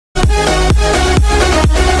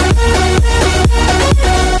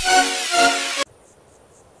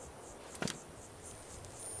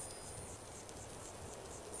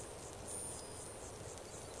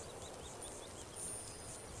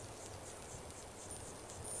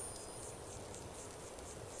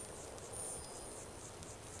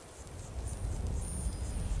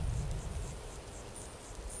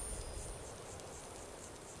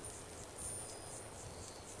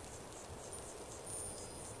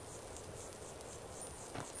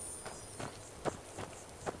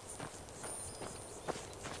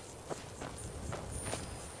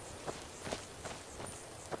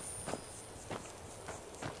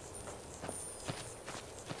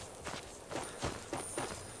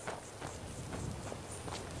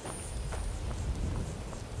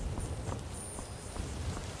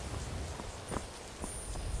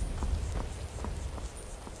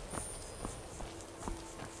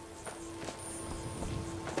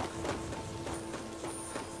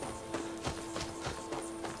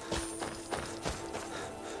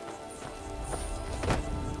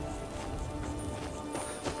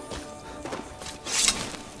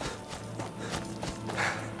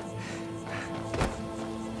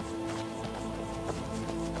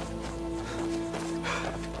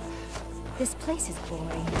This place is boring.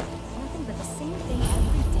 Nothing but the same thing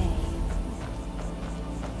every day.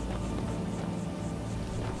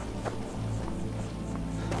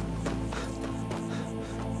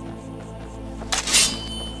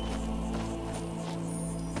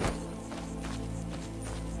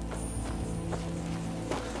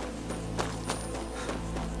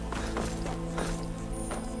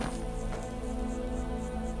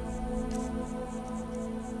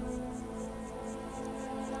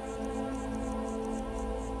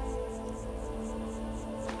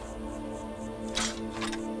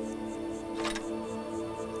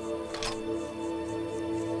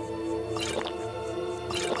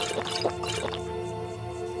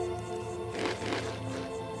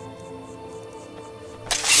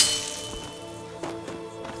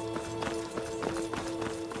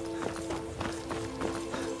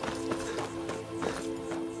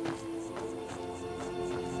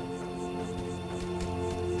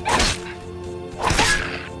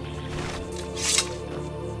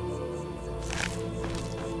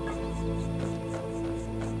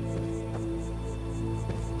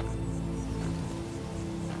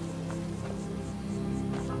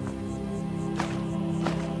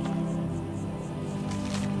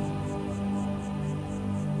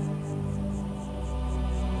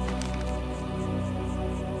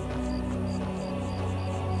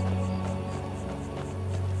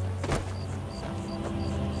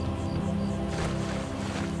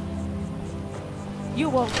 You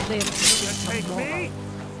won't live to see tomorrow. Take me?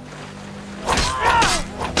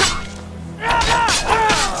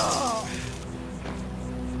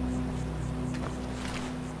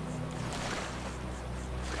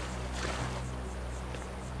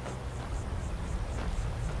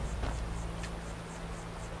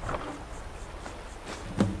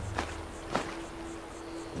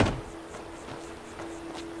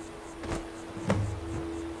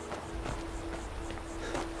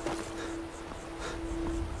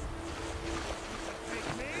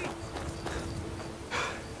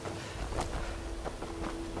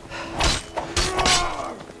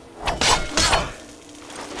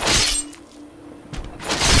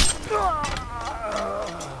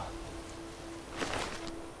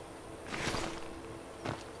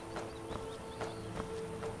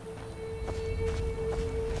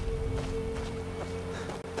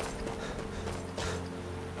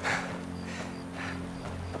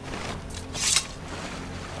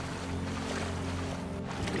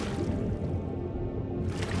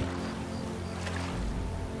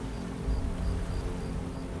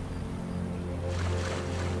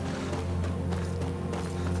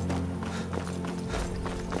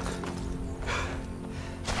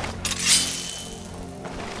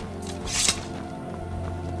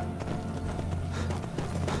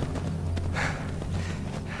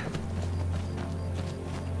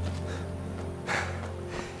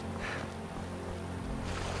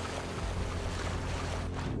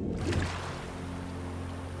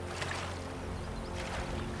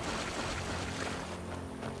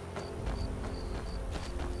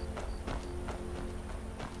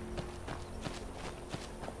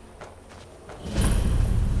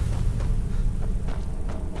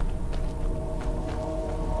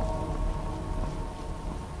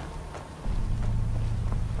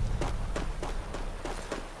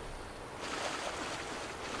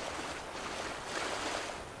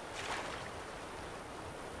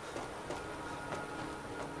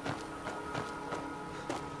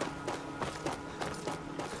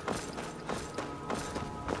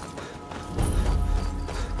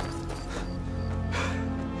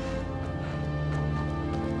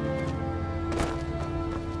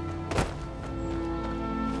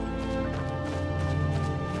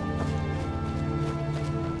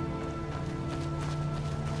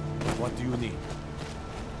 What do you need?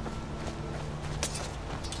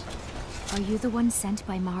 Are you the one sent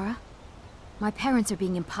by Mara? My parents are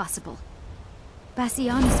being impossible.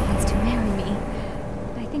 Bassianus wants to marry me.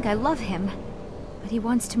 I think I love him. But he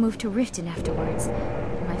wants to move to Riften afterwards,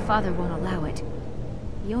 and my father won't allow it.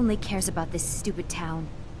 He only cares about this stupid town.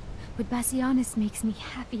 But Bassianus makes me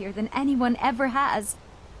happier than anyone ever has.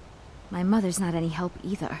 My mother's not any help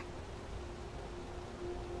either.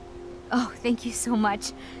 Oh, thank you so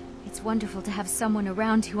much. It's wonderful to have someone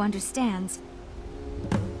around who understands.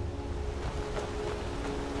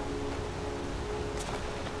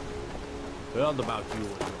 Heard about you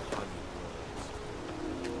and your honey birds.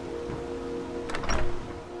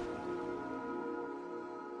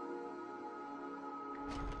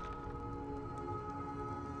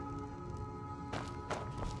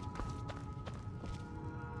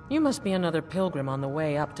 You must be another pilgrim on the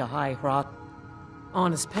way up to High Rock.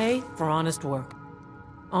 Honest pay for honest work.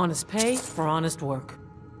 Honest pay for honest work.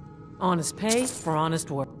 Honest pay for honest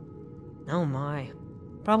work. Oh my.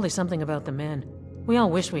 Probably something about the men. We all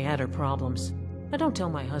wish we had her problems. I don't tell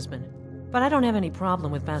my husband, but I don't have any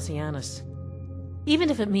problem with Bassianus. Even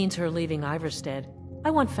if it means her leaving Iverstead,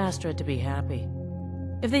 I want Fastred to be happy.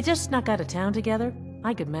 If they just snuck out of town together,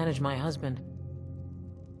 I could manage my husband.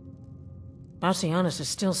 Bassianus is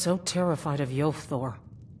still so terrified of Yofthor.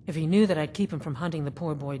 If he knew that I'd keep him from hunting the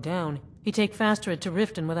poor boy down, he'd take Fastred to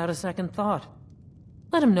Riften without a second thought.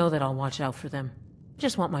 Let him know that I'll watch out for them. I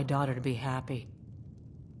just want my daughter to be happy.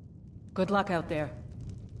 Good luck out there.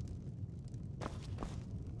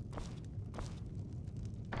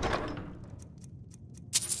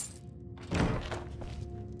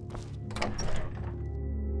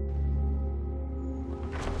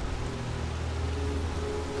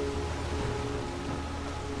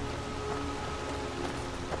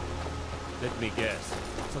 Let me guess.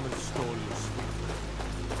 Someone stole your sweet.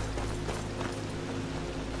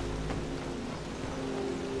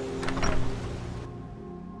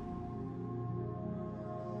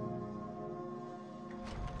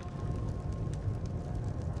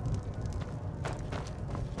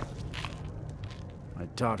 My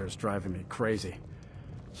daughter's driving me crazy.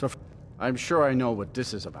 I'm sure I know what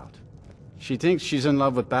this is about. She thinks she's in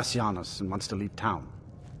love with Bassianus and wants to leave town.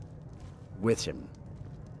 With him.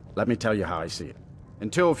 Let me tell you how I see it.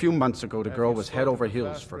 Until a few months ago, the girl was head over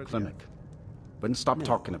heels for Klimek. Wouldn't stop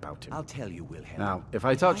talking about him. I'll tell you, Wilhelm. Now, if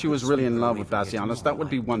I thought she was really in love with Bassianus, that would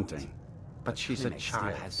be one thing. But she's a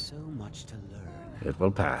child. Has so much to learn. It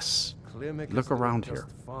will pass. Klimek Look is around doing here.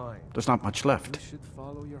 just fine. There's not much left. You should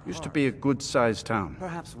follow your Used to heart. be a good-sized town.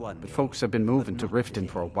 Perhaps one But day. folks have been moving to Riften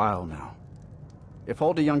for a while now. If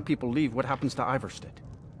all the young people leave, what happens to Iverstead?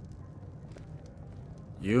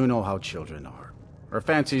 You know how children are. Her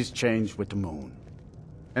fancies change with the moon.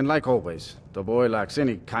 And like always, the boy lacks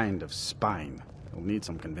any kind of spine. He'll need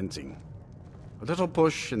some convincing. A little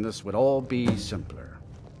push and this would all be simpler.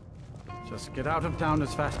 Just get out of town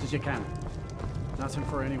as fast as you can. Nothing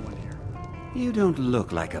for anyone here. You don't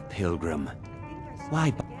look like a pilgrim.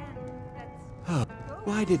 Why? Oh,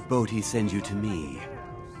 why did Bodhi send you to me?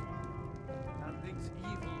 Nothing's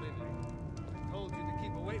evil in it. I told you to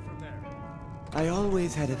keep away from there. I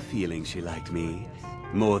always had a feeling she liked me.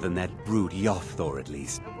 More than that brute Yofthor, at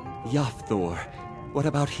least. Yofthor. What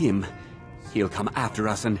about him? He'll come after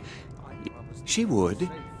us and... She would.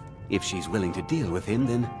 If she's willing to deal with him,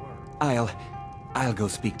 then... I'll go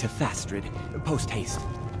speak to Fastred. Post-haste.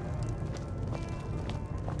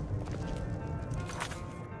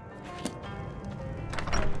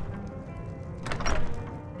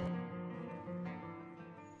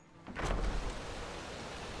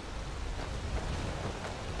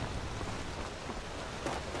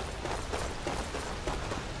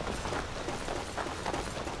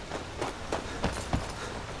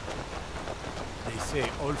 They say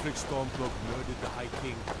Ulfric Stormcloak murdered the High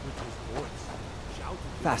King with his voice. Shouted.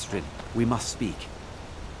 Fastred, we must speak.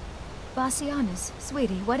 Bassianus,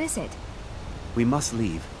 sweetie, what is it? We must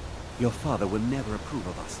leave. Your father will never approve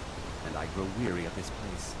of us, and I grow weary of this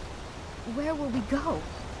place. Where will we go?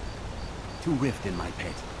 To Riften, my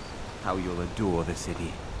pet. How you'll adore the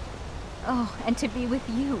city. Oh, and to be with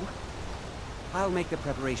you. I'll make the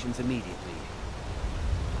preparations immediately.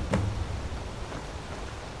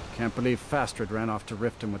 Can't believe Fastred ran off to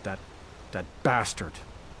Riften with that bastard.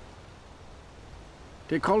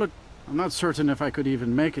 They call it... I'm not certain if I could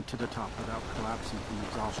even make it to the top without collapsing from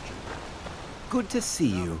exhaustion. Good to see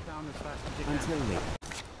you. Down as fast as you can. Until later.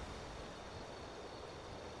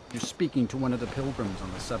 You're speaking to one of the pilgrims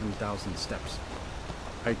on the 7,000 steps.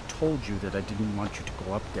 I told you that I didn't want you to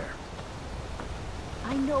go up there.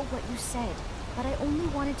 I know what you said, but I only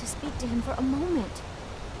wanted to speak to him for a moment.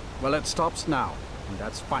 Well, it stops now, and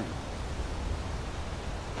that's fine.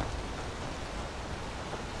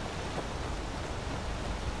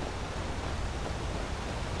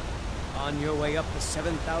 On your way up the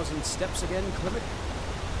 7,000 steps again, Klimek?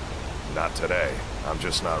 Not today. I'm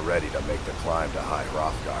just not ready to make the climb to High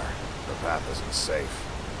Hrothgar. The path isn't safe.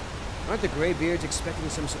 Aren't the Greybeards expecting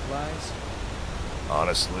some supplies?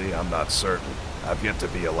 Honestly, I'm not certain. I've yet to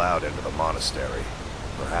be allowed into the monastery.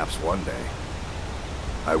 Perhaps one day.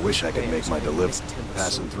 I wish I could make my delivery.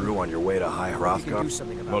 Passing through on your way to High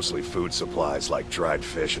Hrothgar? Mostly food supplies like dried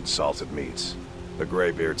fish and salted meats. The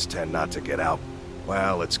Greybeards tend not to get out.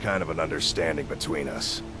 Well, it's kind of an understanding between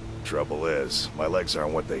us. Trouble is, my legs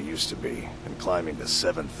aren't what they used to be, and climbing the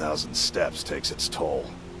 7,000 steps takes its toll.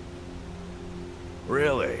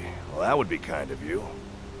 Really? Well, that would be kind of you.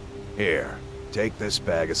 Here, Take this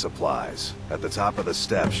bag of supplies. At the top of the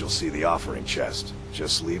steps, you'll see the offering chest.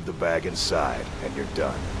 Just leave the bag inside, and you're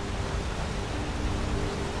done.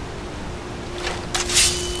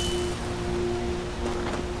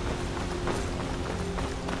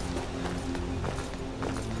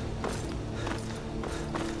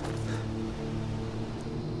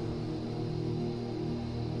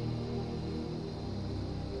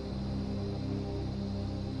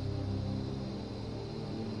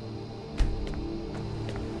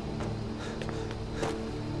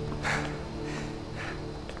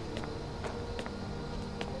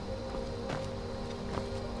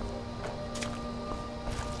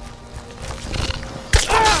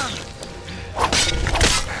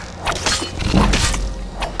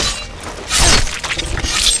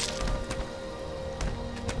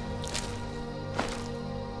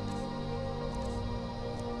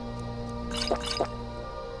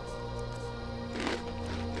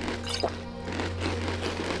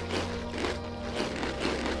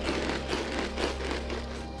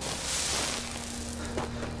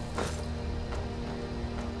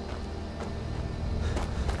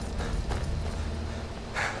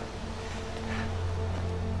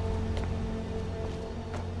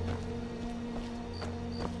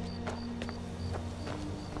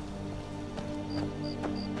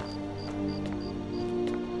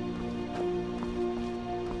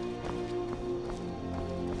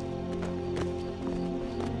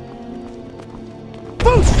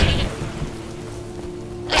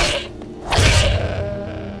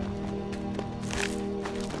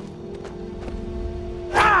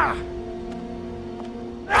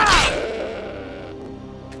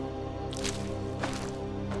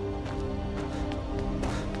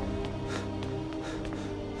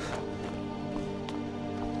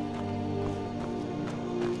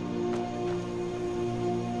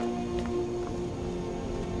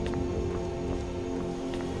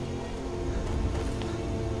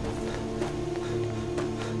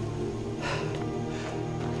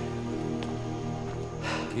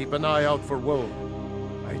 Keep an eye out for wolves.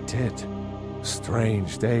 I did.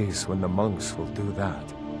 Strange days when the monks will do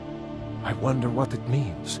that. I wonder what it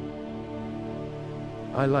means.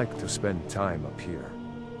 I like to spend time up here.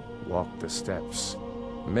 Walk the steps.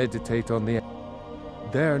 Meditate on the...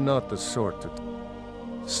 They're not the sort to...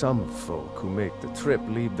 Some folk who make the trip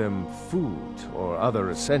leave them food or other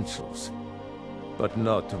essentials, but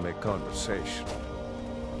not to make conversation.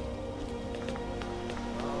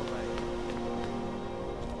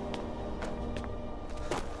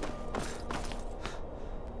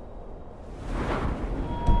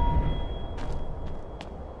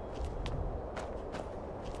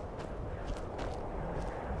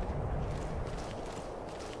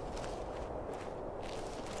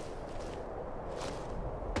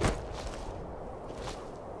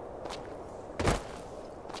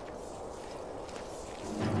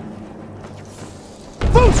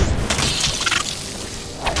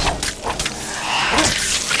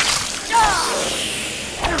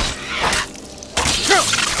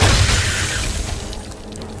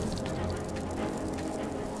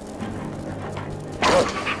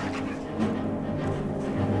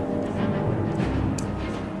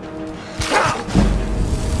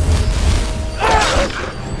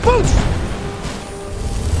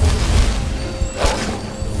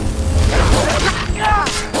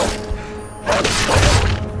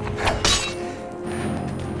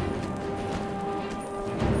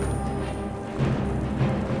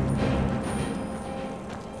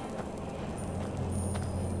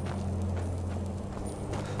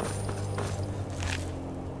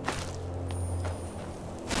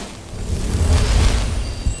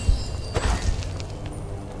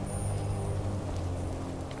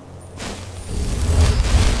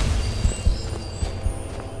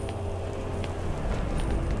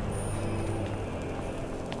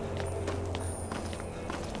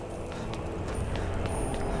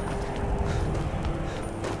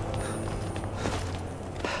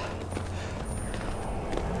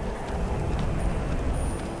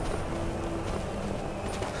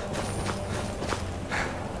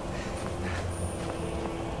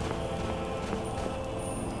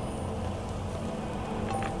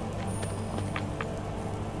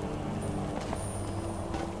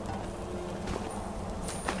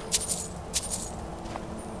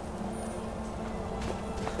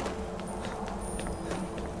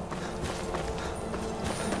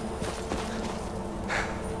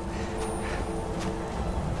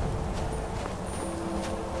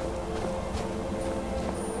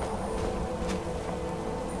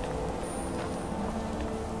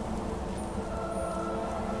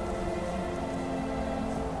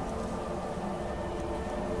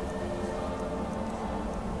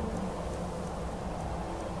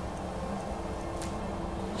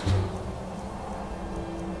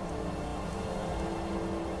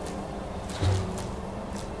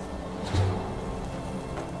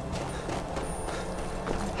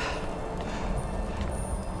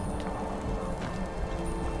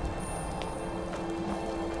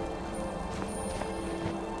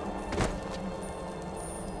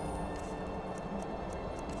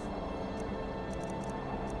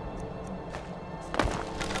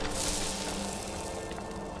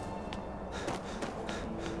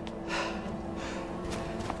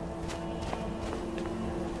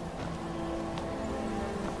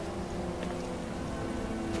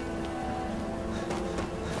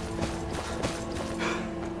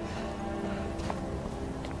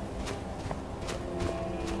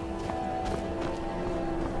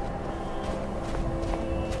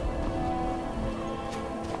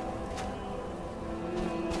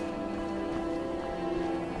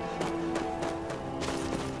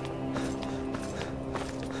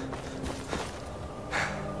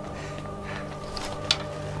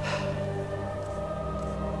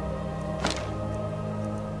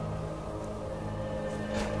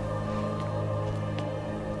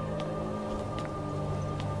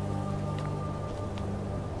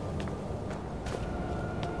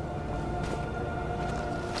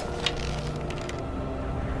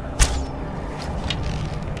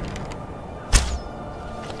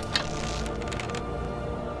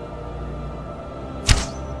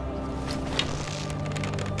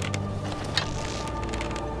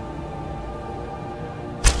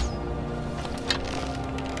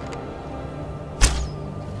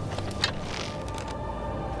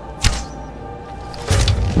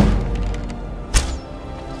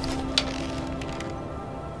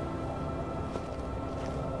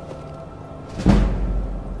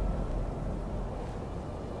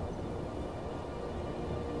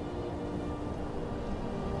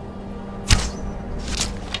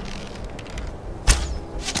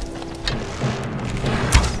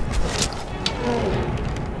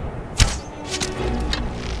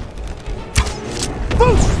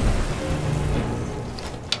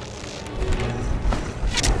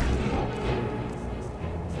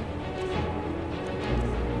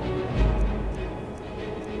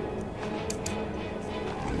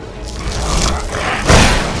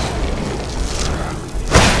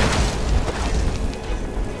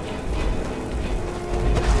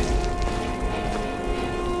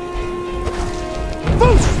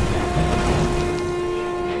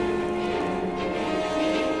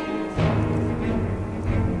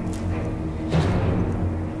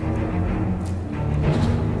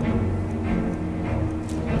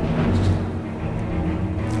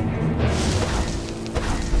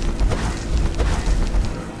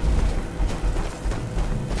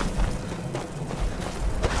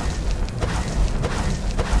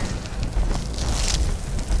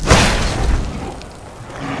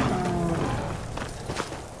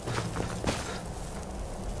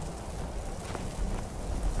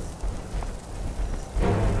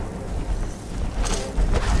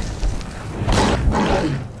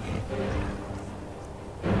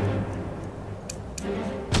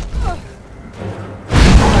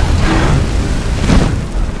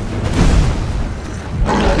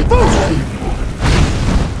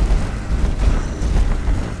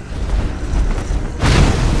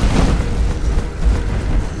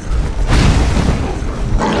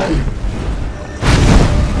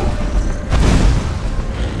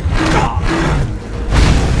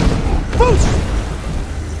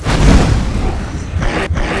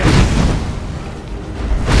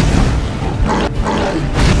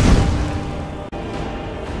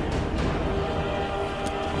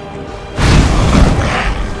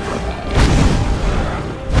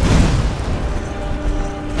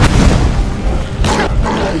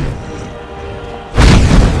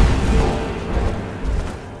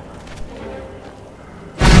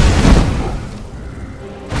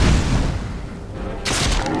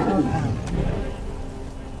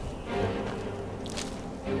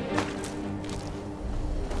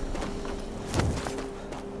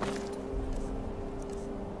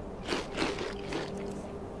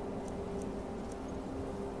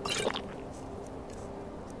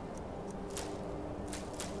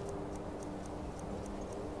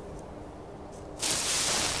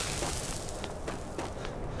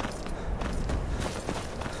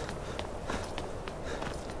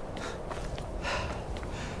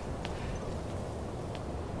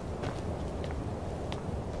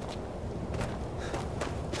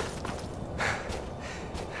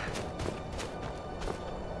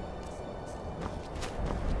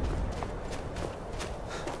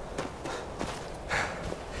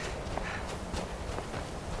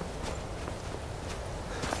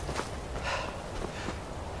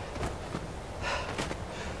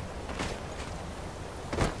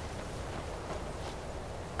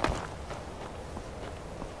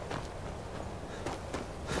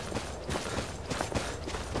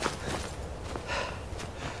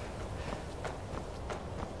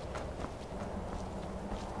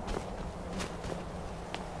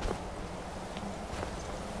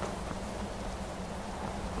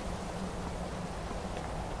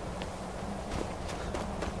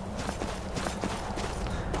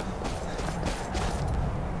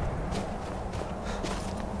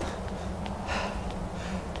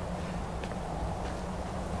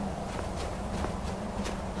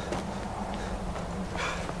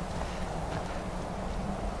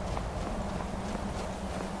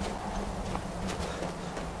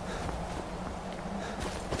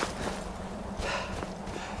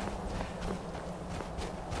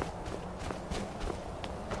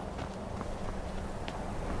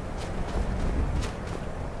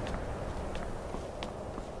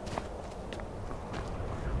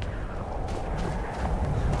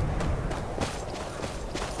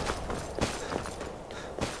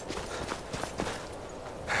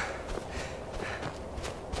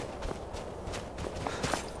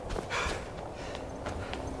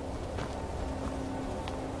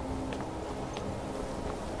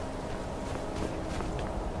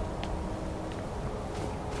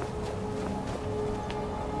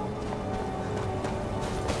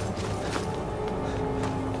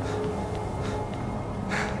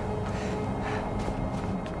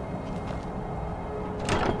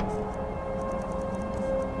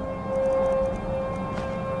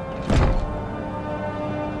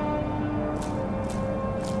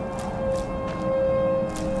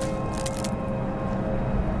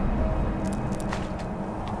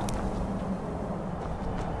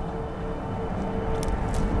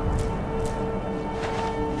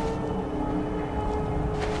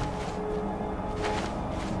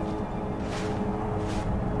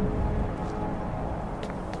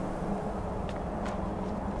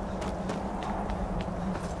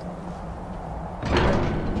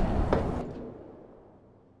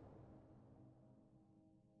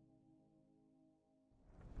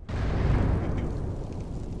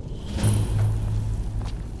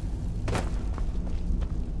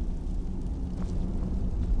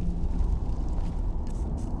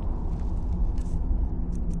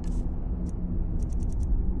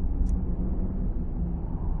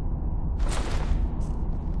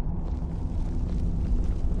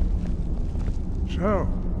 So,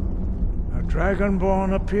 a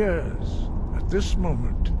Dragonborn appears at this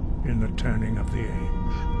moment in the turning of the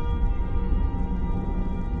age.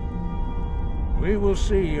 We will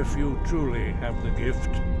see if you truly have the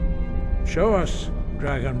gift. Show us,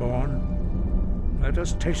 Dragonborn. Let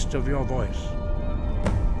us taste of your voice.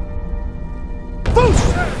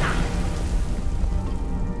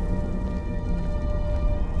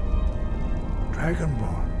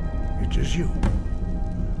 Dragonborn, it is you.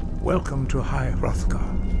 Welcome to High Hrothgar.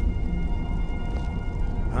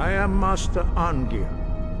 I am Master Arngir.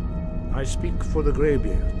 I speak for the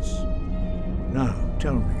Greybeards. Now,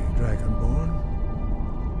 tell me, Dragonborn,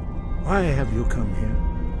 why have you come here?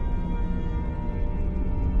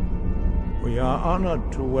 We are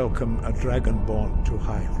honored to welcome a Dragonborn to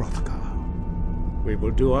High Hrothgar. We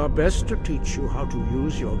will do our best to teach you how to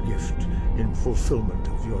use your gift in fulfillment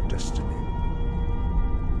of your destiny.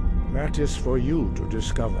 That is for you to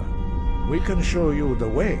discover. We can show you the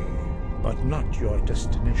way, but not your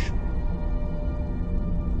destination.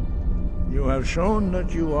 You have shown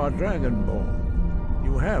that you are Dragonborn.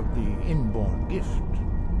 You have the inborn gift.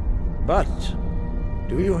 But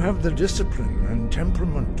do you have the discipline and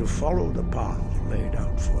temperament to follow the path laid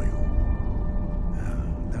out for you?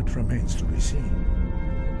 That remains to be seen.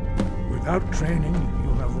 Without training,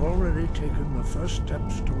 you have already taken the first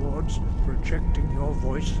steps towards projecting your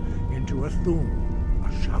voice into a thum,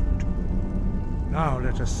 a shout. Now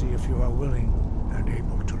let us see if you are willing and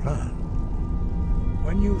able to learn.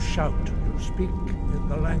 When you shout, you speak in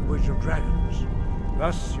the language of dragons.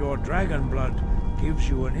 Thus, your dragon blood gives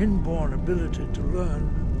you an inborn ability to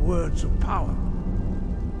learn words of power.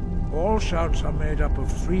 All shouts are made up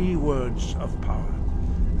of 3 words of power.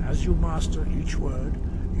 As you master each word,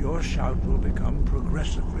 your shout will become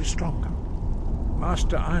progressively stronger.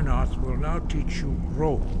 Master Einarth will now teach you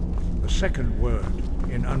Ro, the second word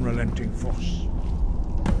in Unrelenting Force.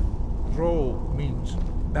 Ro means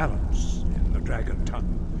balance in the dragon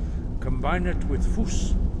tongue. Combine it with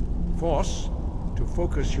Fus, force, to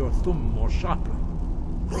focus your thumb more sharply.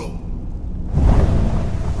 Ro.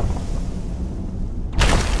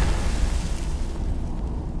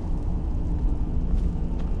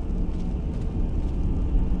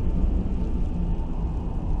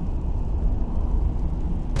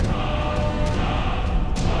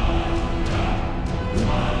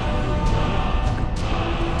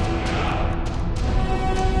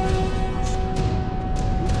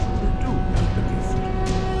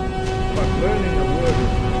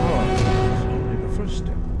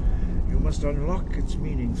 Unlock its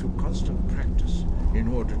meaning through constant practice in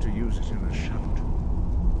order to use it in a shout.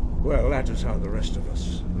 Well, that is how the rest of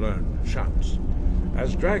us learn shouts.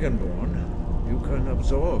 As Dragonborn, you can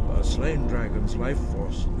absorb a slain dragon's life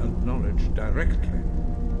force and knowledge directly.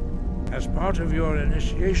 As part of your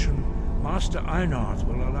initiation, Master Einarth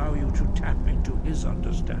will allow you to tap into his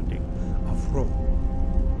understanding of Ro.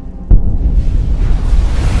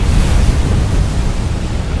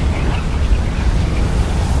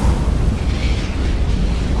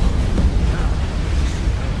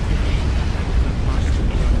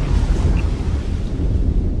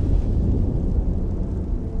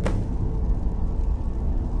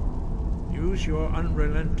 Use your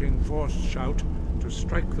unrelenting force shout to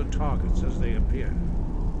strike the targets as they appear.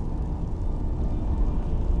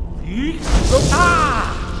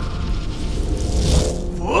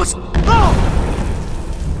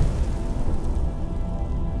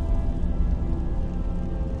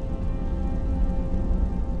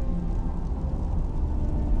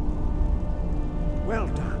 Well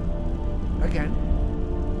done. Again.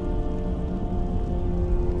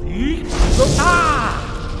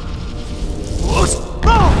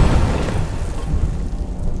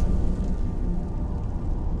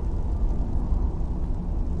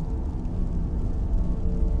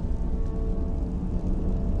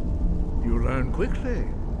 You learn quickly.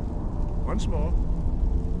 Once more.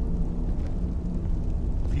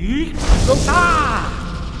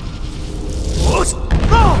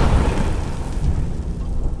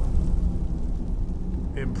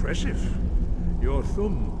 Impressive. Your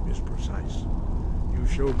thumb is precise. You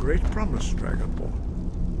show great promise, Dragonborn.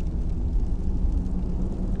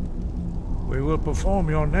 We will perform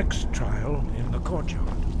your next trial in the courtyard.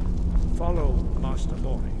 Follow Master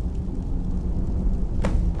Boy.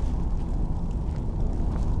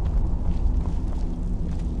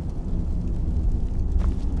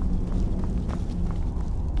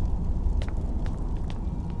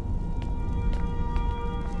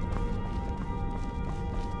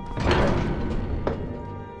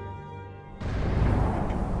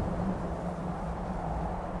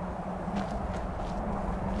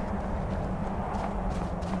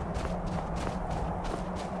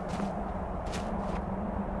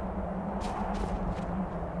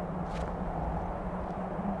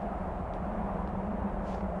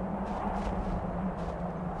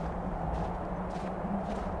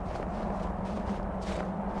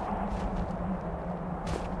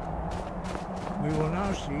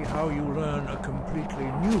 now see how you learn a completely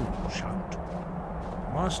new shout.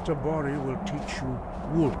 Master Bori will teach you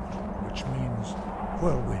Wold, which means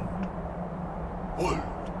whirlwind. Wold.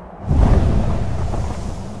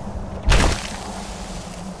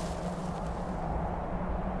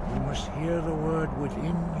 You must hear the word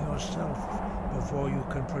within yourself before you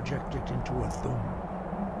can project it into a thum.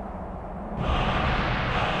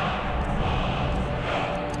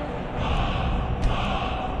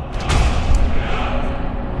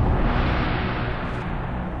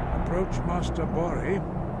 Approach Master Bori,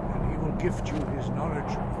 and he will gift you his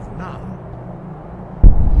knowledge of Na.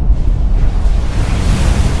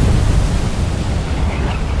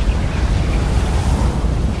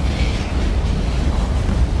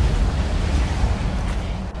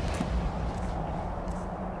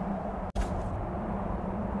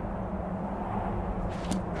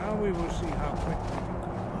 Now we will see how quickly you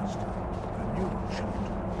can master a new shout.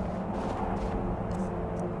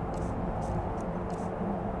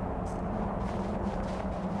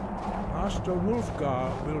 Master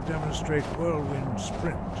Wulfgar will demonstrate Whirlwind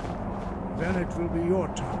Sprint. Then it will be your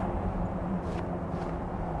turn.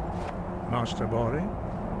 Master Bori.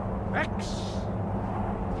 X!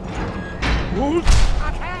 Wolf!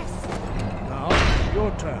 Now it's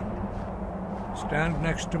your turn. Stand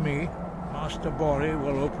next to me. Master Bori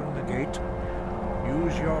will open the gate.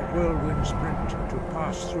 Use your Whirlwind Sprint to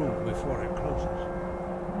pass through before it closes.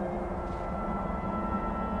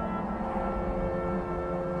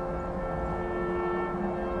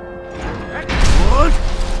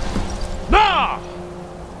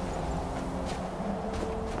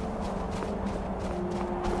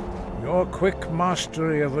 Your quick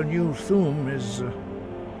mastery of a new thum is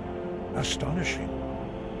astonishing.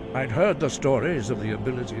 I'd heard the stories of the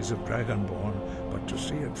abilities of Dragonborn, but to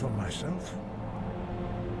see it for myself...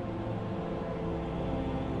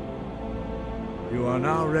 You are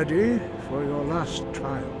now ready for your last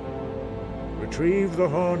trial. Retrieve the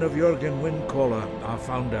horn of Jürgen Windcaller, our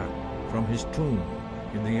founder, from his tomb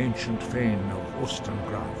in the ancient fane of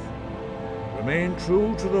Ostengraf. Remain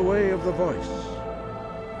true to the way of the voice,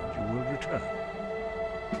 and you will return.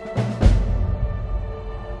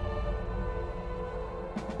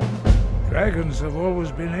 Dragons have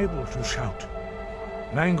always been able to shout.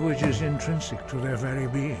 Language is intrinsic to their very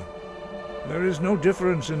being. There is no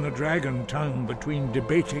difference in the dragon tongue between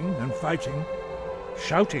debating and fighting.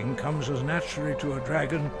 Shouting comes as naturally to a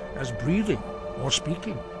dragon as breathing or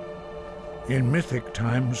speaking. In mythic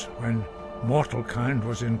times, when mortal kind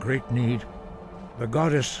was in great need, the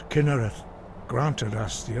goddess Kinnereth granted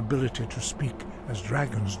us the ability to speak as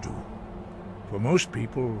dragons do. For most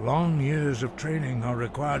people, long years of training are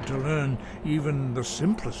required to learn even the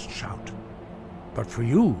simplest shout. But for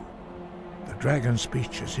you, the dragon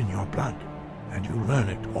speech is in your blood, and you learn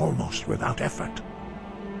it almost without effort.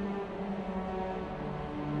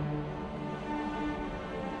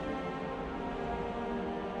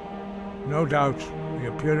 No doubt, the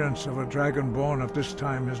appearance of a dragonborn at this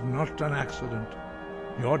time is not an accident.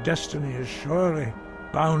 Your destiny is surely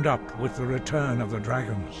bound up with the return of the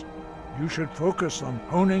dragons. You should focus on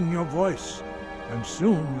honing your voice, and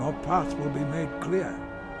soon your path will be made clear.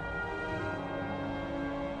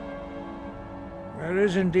 There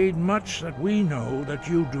is indeed much that we know that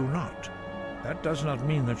you do not. That does not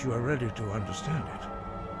mean that you are ready to understand it.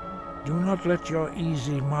 Do not let your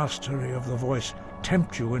easy mastery of the voice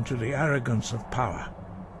tempt you into the arrogance of power.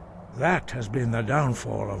 That has been the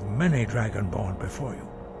downfall of many Dragonborn before you.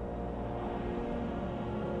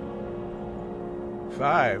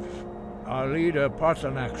 5. Our leader,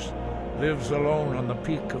 Paarthurnax, lives alone on the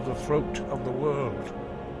peak of the throat of the world.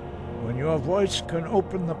 When your voice can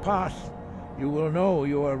open the path, you will know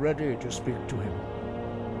you are ready to speak to him.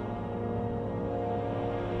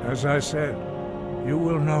 As I said, you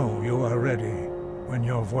will know you are ready when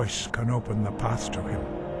your voice can open the path to him.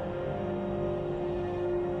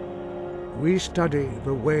 We study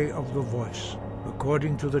the way of the voice,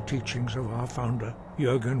 according to the teachings of our founder,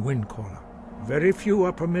 Jürgen Windcaller. Very few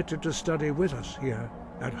are permitted to study with us here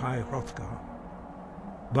at High Hrothgar.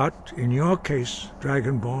 But in your case,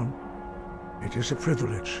 Dragonborn, it is a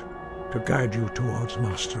privilege to guide you towards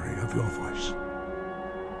mastery of your voice.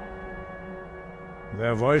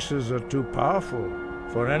 Their voices are too powerful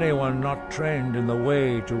for anyone not trained in the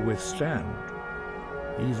way to withstand.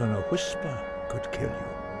 Even a whisper could kill you.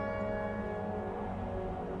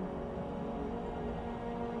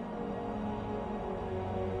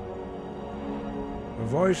 The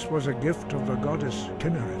voice was a gift of the goddess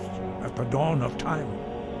Kinnereth at the dawn of time.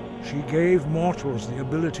 She gave mortals the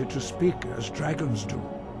ability to speak as dragons do.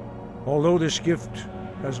 Although this gift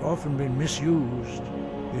has often been misused,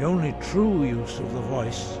 The only true use of the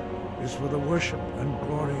voice is for the worship and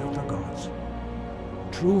glory of the gods.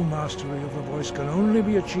 True mastery of the voice can only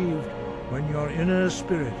be achieved when your inner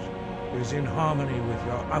spirit is in harmony with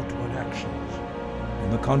your outward actions.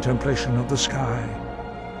 In the contemplation of the sky,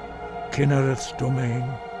 Kinnereth's domain,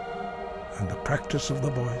 and the practice of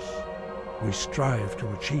the voice, we strive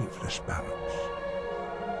to achieve this balance.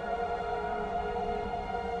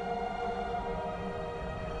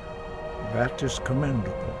 That is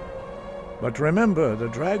commendable. But remember, the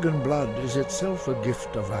dragon blood is itself a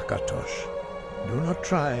gift of Akatosh. Do not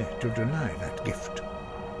try to deny that gift.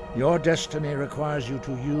 Your destiny requires you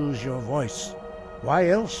to use your voice. Why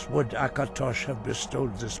else would Akatosh have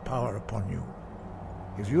bestowed this power upon you?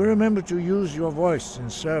 If you remember to use your voice in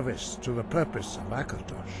service to the purpose of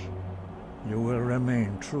Akatosh, you will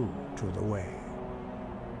remain true to the way.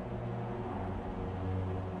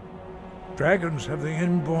 Dragons have the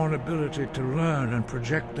inborn ability to learn and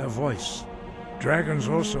project their voice. Dragons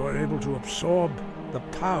also are able to absorb the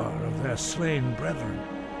power of their slain brethren.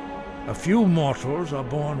 A few mortals are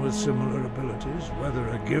born with similar abilities. Whether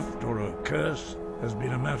a gift or a curse has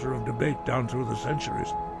been a matter of debate down through the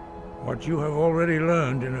centuries. What you have already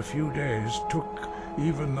learned in a few days took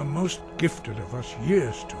even the most gifted of us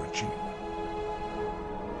years to achieve.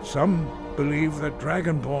 Some believe that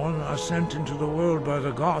Dragonborn are sent into the world by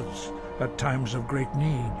the gods at times of great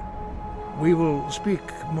need. We will speak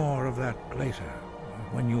more of that later,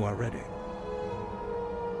 when you are ready.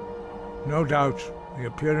 No doubt, the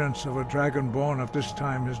appearance of a Dragonborn at this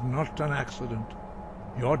time is not an accident.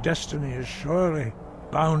 Your destiny is surely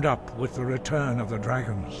bound up with the return of the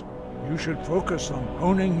dragons. You should focus on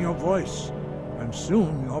honing your voice, and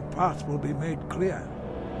soon your path will be made clear.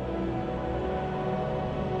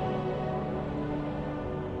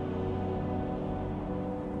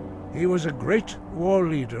 He was a great war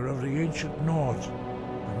leader of the ancient Nords,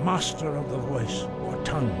 a master of the voice, or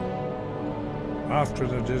tongue. After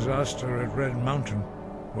the disaster at Red Mountain,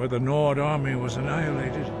 where the Nord army was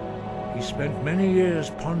annihilated, he spent many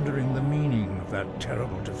years pondering the meaning of that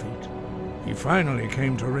terrible defeat. He finally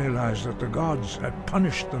came to realize that the gods had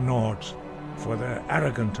punished the Nords for their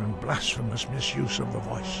arrogant and blasphemous misuse of the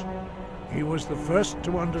voice. He was the first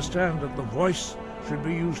to understand that the voice should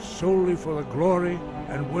be used solely for the glory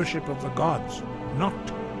and worship of the gods, not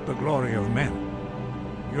the glory of men.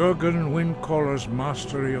 Jürgen Windcaller's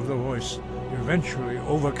mastery of the voice eventually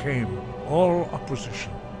overcame all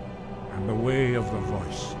opposition, and the way of the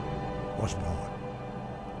voice was born.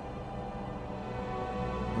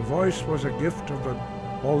 The voice was a gift of the...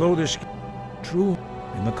 Although this true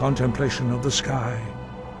in the contemplation of the sky,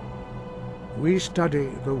 we study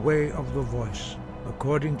the way of the voice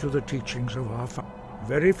according to the teachings of our father.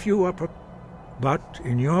 Very few are but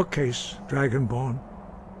in your case, Dragonborn,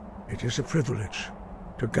 it is a privilege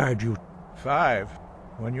to guide you. 5.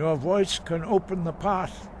 When your voice can open the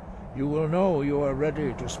path, you will know you are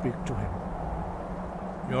ready to speak to him.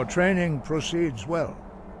 Your training proceeds well,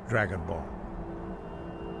 Dragonborn.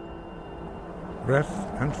 Breath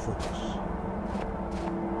and focus.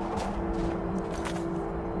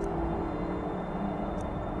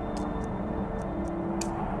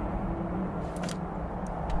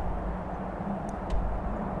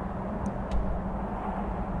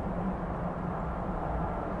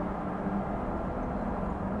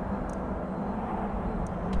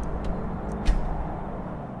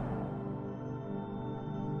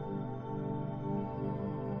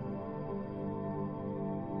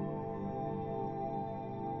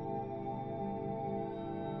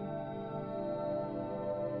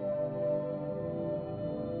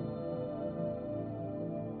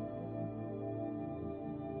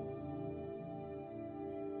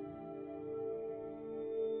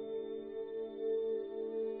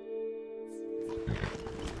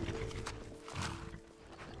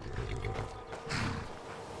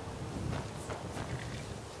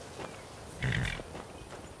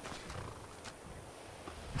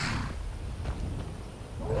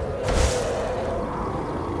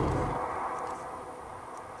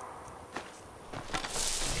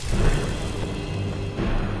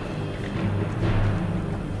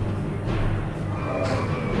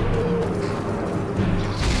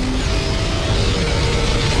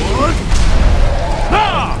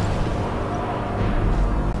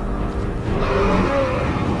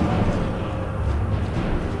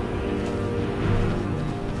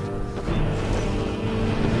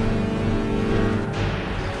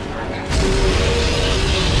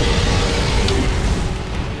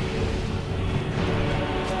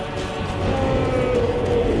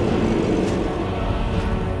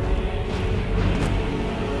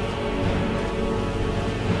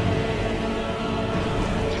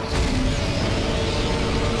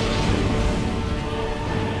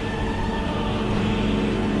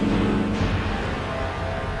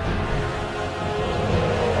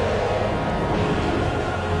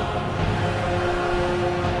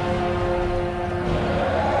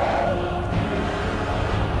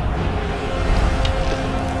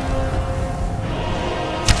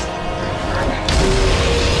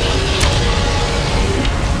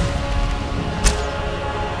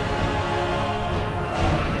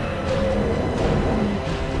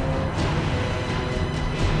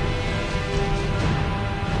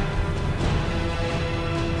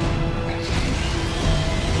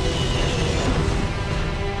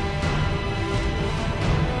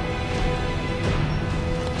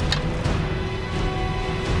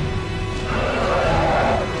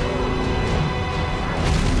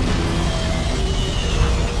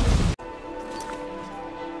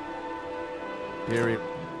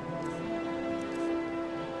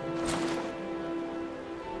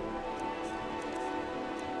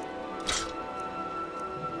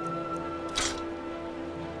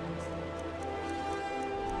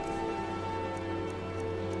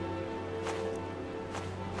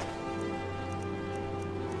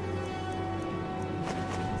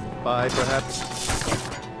 Bye, perhaps.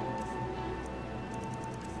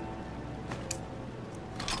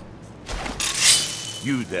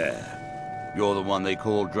 You there. You're the one they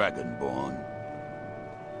call Dragonborn.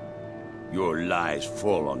 Your lies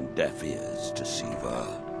fall on deaf ears,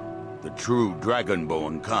 Deceiver. The true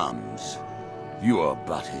Dragonborn comes. You are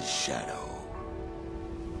but his shadow.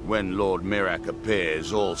 When Lord Mirak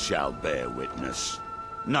appears, all shall bear witness.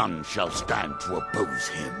 None shall stand to oppose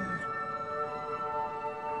him.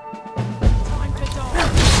 Time to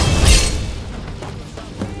die!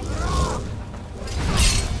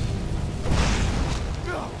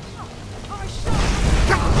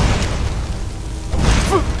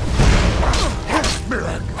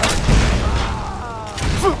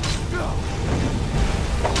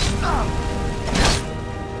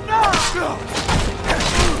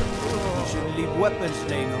 You shouldn't leave weapons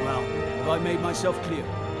laying around. Have I made myself clear?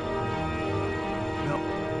 No.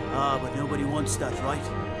 Ah, but nobody wants that, right?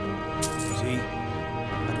 See?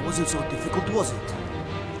 That wasn't so difficult, was it?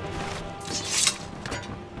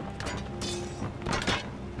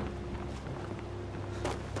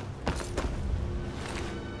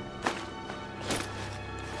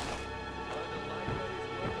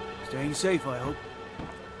 Staying safe, I hope.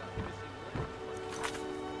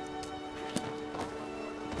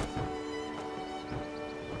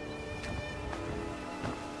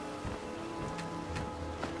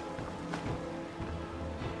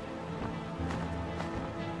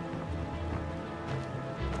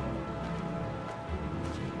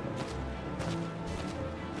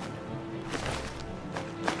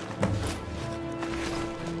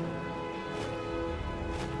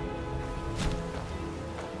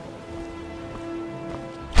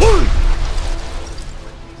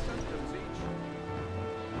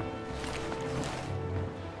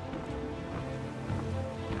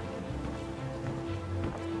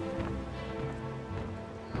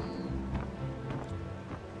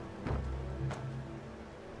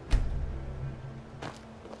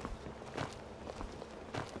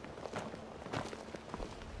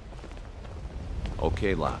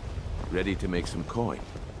 Okay, lad. Ready to make some coin.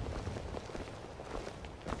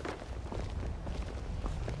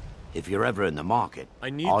 If you're ever in the market, I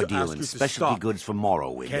need I to deal ask in you to specialty stop. goods for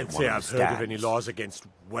Morrowind. Can't at say one I've of the heard of any stands. laws against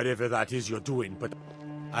whatever that is you're doing, but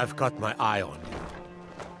I've got my eye on you.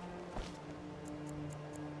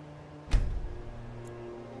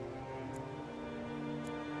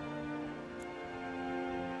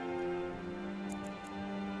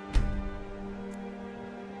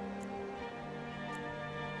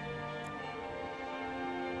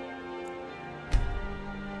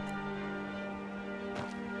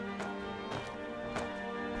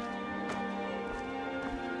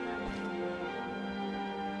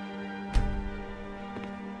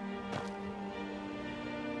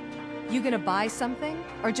 You gonna buy something,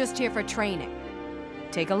 or just here for training?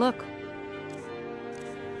 Take a look.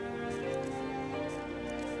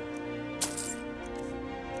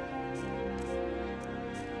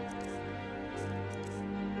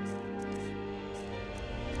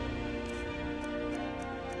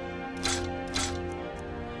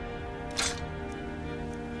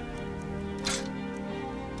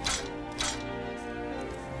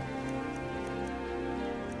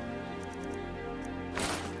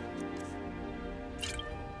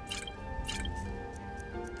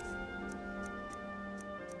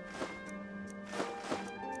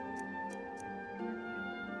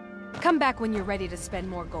 Come back when you're ready to spend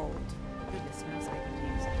more gold. Goodness knows I could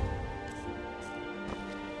use it.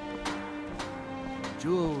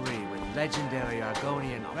 Jewelry with legendary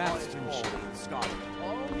Argonian craftsmanship.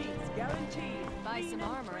 All meats guaranteed. Buy some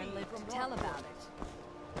armor and live to tell about it.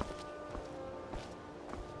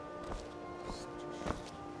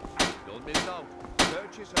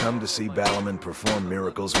 Come to see Balaman perform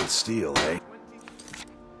miracles with steel, eh?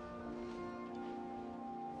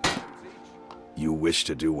 You wish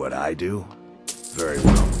to do what I do? Very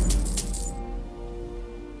well.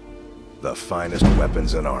 The finest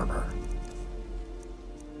weapons and armor.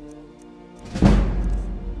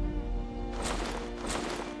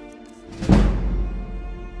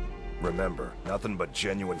 Remember, nothing but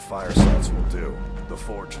genuine fire salts will do. The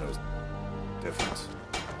Forge knows the difference.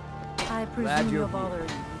 I presume you're bothering me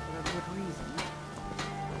for a good reason.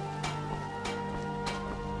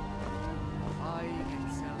 Buying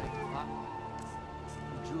and selling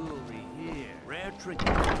jewelry here. Rare trick.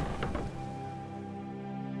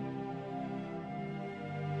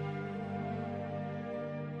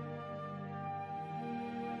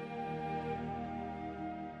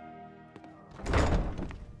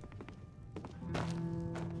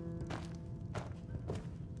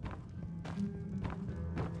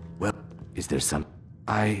 Well, is there some...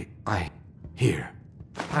 Here.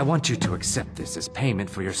 I want you to accept this as payment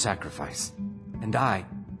for your sacrifice. And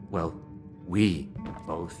we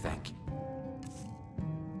both thank you.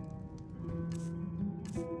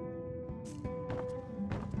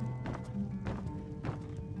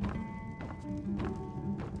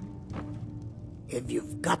 If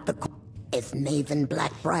you've got the... If Maven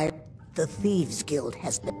Blackbriar, the Thieves Guild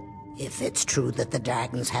has been... If it's true that the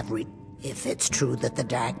dragons have If it's true that the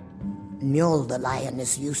Mjol the Lion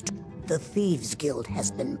is used to... The Thieves Guild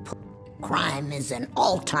has been put... Crime is an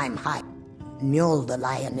all-time high. Mjol the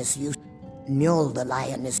Lion is used... Mjol the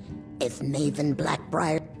Lion is... If Maven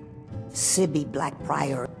Blackbriar... Sibby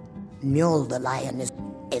Blackbriar... Mjol the Lion is...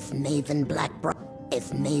 If Maven Blackbriar...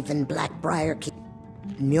 If Maven Blackbriar...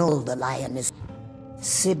 Mjol the Lion is...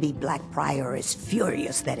 Sibby Blackbriar is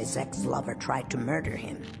furious that his ex-lover tried to murder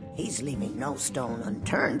him. He's leaving no stone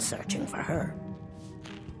unturned searching for her.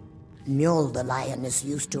 Mjol the Lion is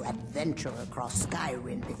used to adventure across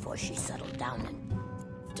Skyrim before she settled down in...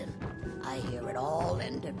 I hear it all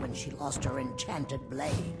ended when she lost her enchanted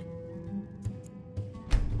blade.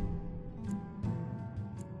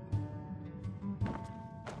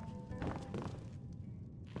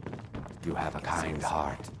 You have a kind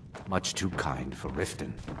heart. Much too kind for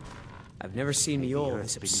Riften. I've never seen Mjol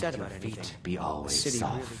this upset about feet anything. Be always City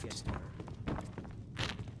soft. really gets...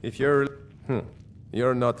 If you're...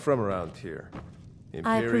 You're not from around here.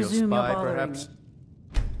 Imperial spy, perhaps?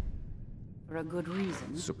 For a good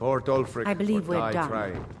reason. Support Ulfric I believe or we're die done.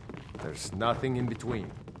 trying. There's nothing in between.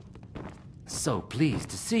 So pleased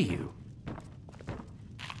to see you.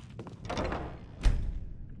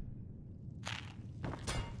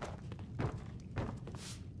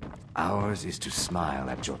 Ours is to smile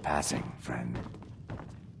at your passing, friend.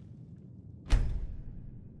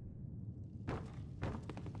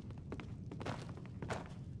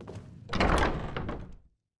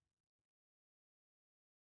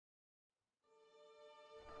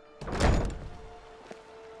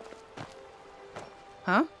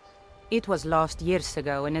 Huh? It was lost years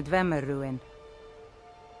ago in a Dwemer ruin.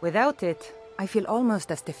 Without it, I feel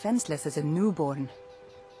almost as defenseless as a newborn.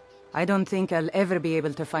 I don't think I'll ever be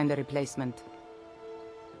able to find a replacement.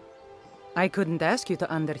 I couldn't ask you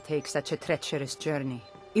to undertake such a treacherous journey.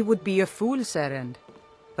 It would be a fool's errand.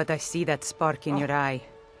 But I see that spark in your eye,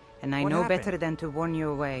 and I know better than to warn you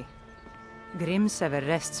away. Grimsever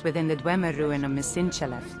rests within the Dwemer ruin of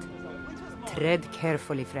Misinchalaft. Tread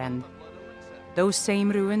carefully, friend. Those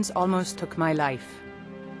same ruins almost took my life.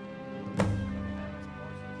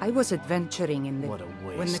 I was adventuring in the... What a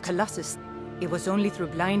waste. When the Colossus... It was only through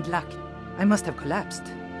blind luck. I must have collapsed.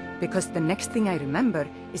 Because the next thing I remember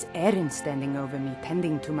is Erin standing over me,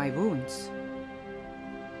 tending to my wounds.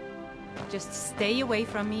 Just stay away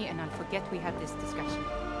from me and I'll forget we had this discussion.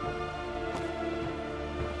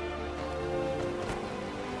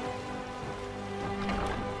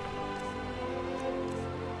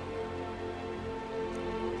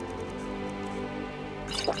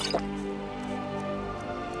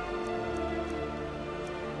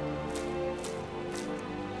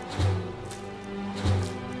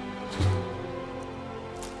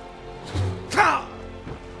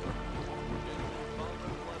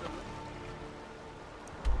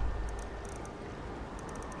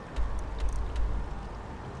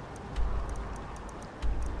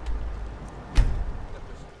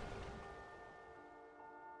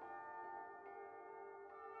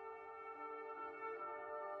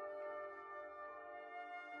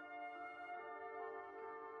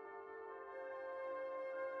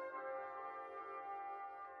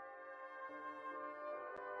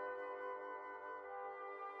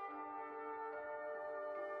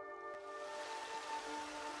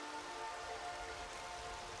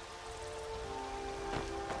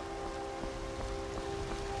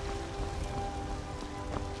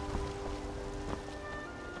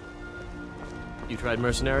 You tried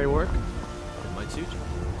mercenary work? It might suit you.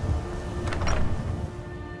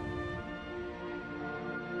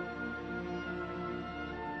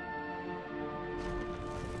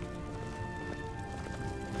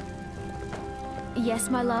 Yes,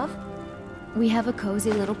 my love? We have a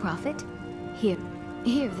cozy little profit? Here,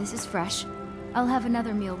 this is fresh. I'll have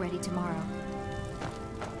another meal ready tomorrow.